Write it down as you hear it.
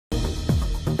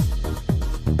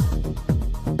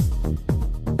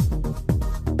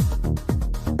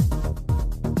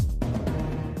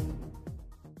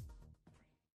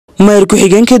maayir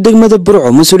ku-xigeenka degmada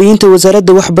Burco mas'uuliyiinta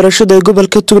wasaaradda waxbarashada ee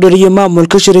gobolka Togdheer iyo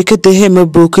maamulka shirkadda Hema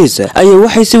ayaa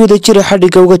waxay si wada jir ah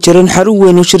xadhiga uga jireen xarun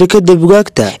weyn oo shirkadda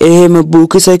bugaagta ee Hema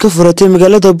ay ka furatay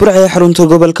magaalada Burco ee xarunta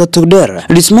gobolka Togdheer.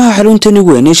 Dhismaha xaruntani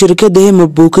weyn ee shirkadda Hema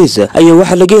ayaa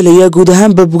waxa laga helayaa guud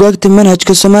ahaan bugaagta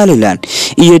manhajka Soomaaliland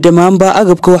iyo dhamaanba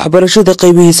agabka waxbarashada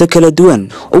qaybihiisa kala duwan.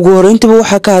 Ugu horeyntiba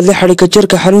waxa ka hadlay xadhiga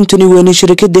jirka xaruntani weyn ee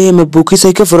shirkadda Hema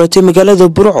ay ka furatay magaalada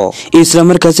Burco isla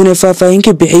markaasina faahfaahin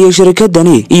ka bixiyay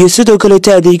shirkadani iyo sidoo kale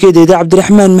adeegyadeeda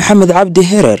Cabdiraxmaan Maxamed Cabdi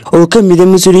Herer oo ka mid ah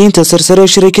mas'uuliyiinta sarsare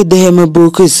shirkadda Hema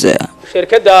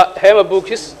shirkadda Hema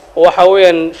waxa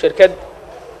weeyaan shirkad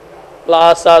la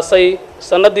aasaasay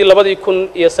sanadii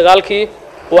 2009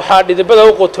 waxa dhidibada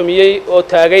u qotomiyay oo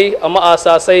taagay ama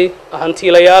aasaasay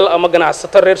hantiilayaal ama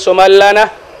ganacsato reer Soomaaliland ah.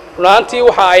 runtii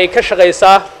waxa ay ka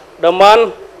shaqeysaa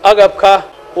dhammaan agabka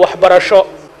waxbarasho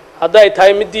haday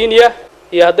tahay mid diiniya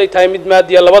iyo haday tahay mid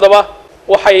maadiya labadaba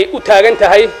waxay u taagan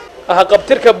tahay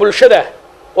qabtirka bulshada.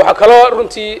 waxa kale oo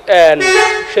runtii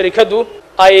shirkadu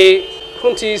ay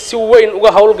runtii si weyn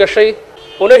uga hawl gashay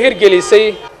una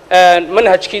hirgelisay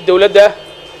manhajkii dawladda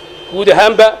guud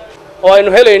ahaanba oo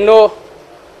aynu helayno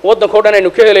wadanka oo dhan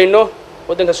aynu ka helayno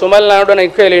wadanka Soomaaliland oo dhan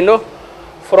aynu ka helayno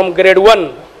from grade 1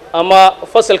 ama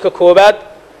fasalka koobaad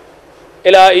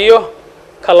ilaa iyo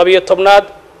ka 12aad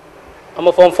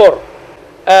ama form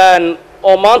 4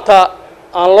 oo maanta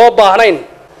aan loo baahnayn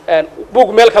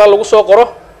buug meel kale lagu soo qoro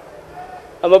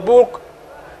ama buug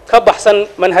ka baxsan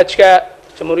manhajka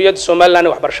jamhuuriyadda Soomaaliland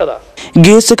waxbarashada.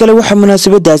 geeska kale waxa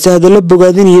munaasabadaas hadallo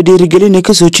bogaadin iyo dhiirigelin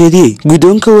ka soo jeediyay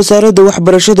gudoonka wasaaradda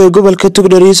waxbarashada ee gobolka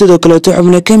Togdheer iyo sidoo kale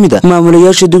xubno ka mid ah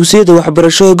maamulayaasha dugsiyada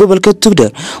waxbarashada ee gobolka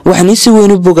Togdheer waxaana si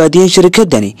weyn u bogaadiyeen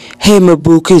shirkadani Hema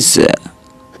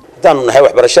tan nahay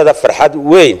waxbarashada farxad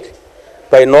weyn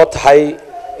bay noo tahay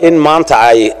in maanta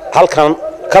ay halkan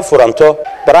ka furanto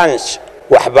branch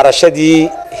waxbarashadii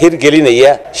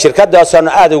hirgelinaya shirkadaas aan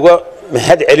aad uga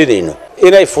mahad celinayno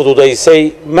inay fududeysay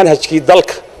manhajkii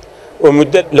dalka oo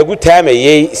muddo lagu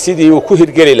taamayay sidii uu ku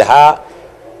hirgeli lahaa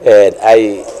ay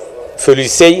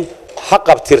fulisay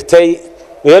xaqabtirtay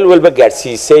meel walba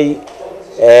gaarsiisay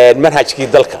manhajkii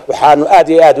dalka. waxaanu aad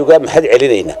iyo aad uga mahad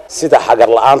celinaynaa sida xagar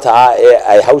la'aanta ah ee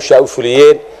ay hawsha u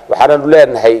fuliyeen. waxaanu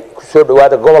leenahay ku soo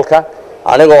dhawaada gobolka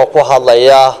anigoo ku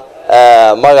hadlaya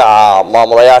magaca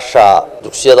maamulayaasha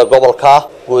dugsiyada gobolka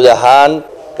guud ahaan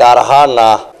gaar ahaanna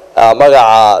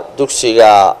magaca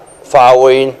dugsiga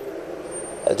Facaweyn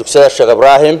dugsiyada Sheekh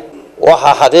Ibraahim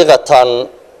waxa xaqiiqatan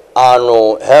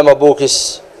aanu Hema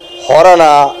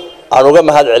horena aanu uga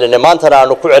mahad celinay maantana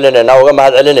aanu ku celinayna uga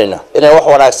mahad celinayna inay wax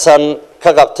wanaagsan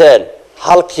ka qabteen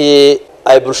halkii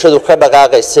ay bulshadu ka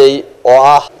dhaqaaqaysay oo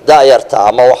ah daayarta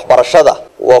ama waxbarashada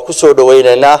waa ku soo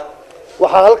dhaweynayna.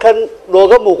 waxa halkan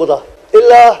looga muuqda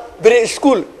ilaa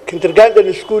pre-school kindergarten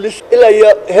schools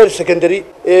ilaa heer secondary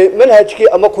manhajkii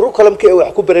ama curriculumkii ay wax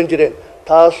ku baran jireen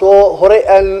taasoo hore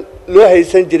aan loo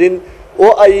haysan jirin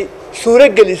oo ay suura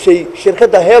gelisay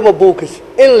shirkadda Hema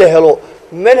in la helo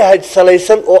manhaj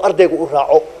salaysan oo ardaygu u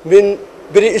raaco min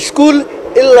pre-school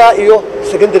ilaa iyo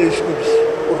secondary schools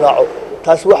u raaco.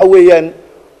 taas waxa weeyaan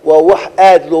waa wax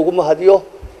aad loogu mahadiyo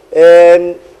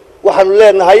waxaanu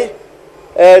leenahay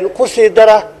ku sii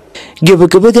dara.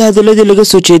 gabagabada hadalladii laga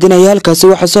soo jeedinaya halkaasi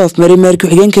waxa soo afmaray maayir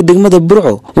ku-xigeenka degmada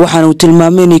Burco waxaana uu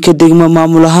tilmaamay in ka degmo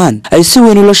maamul ahaan ay si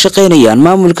weyn ula shaqeynayaan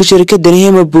maamulka shirkadda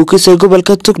Hema ee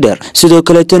gobolka Togdheer. sidoo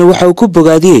kale tan waxa uu ku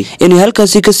bogaadiyay in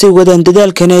halkaasi ka sii wadaan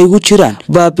dadaalkan ay ugu jiraan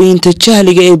baabiinta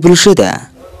jahliga ee bulshada.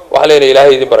 waxa leeyahay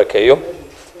Ilaahay idin barakeeyo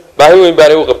baahi weyn baa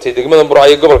lagu qabtay degmada Burco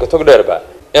iyo gobolka Togdheer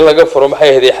in laga furo maxay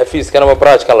ahayd xafiiskan ama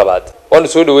branchkan labaad waan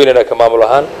soo dhaweynaynaa ka maamul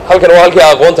ahaan. halkan waa halkii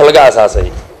aqoonta laga aasaasay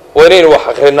waynayn wax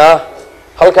aqrinaa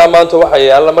halka maanta waxa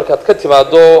yaala markaad ka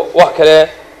timaado wax kale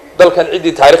dalkan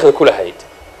cidii taariikhda ku lahayd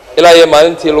ilaa iyo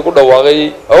maalintii lagu dhawaaqay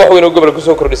wax weyn oo gobolka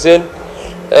soo kordhiseen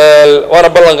waana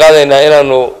ballan qaadaynaa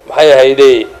inaanu maxay ahayd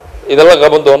idinla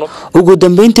qaban doono. ugu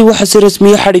dambeyntii waxa si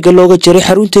rasmi ah xariga looga jaray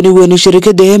xaruntani weyn ee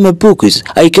shirkadda Hema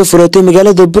ay ka furatay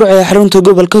magaalada Burco ee xarunta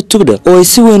gobolka Togdheer oo ay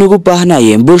si weyn ugu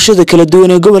baahnayeen bulshada kala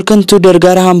duwan ee gobolka Togdheer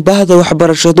gaar ahaan bahda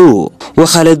waxbarashadu.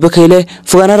 waa Khalid Bakayle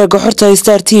fogaana raga xorta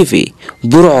Star TV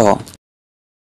Burco.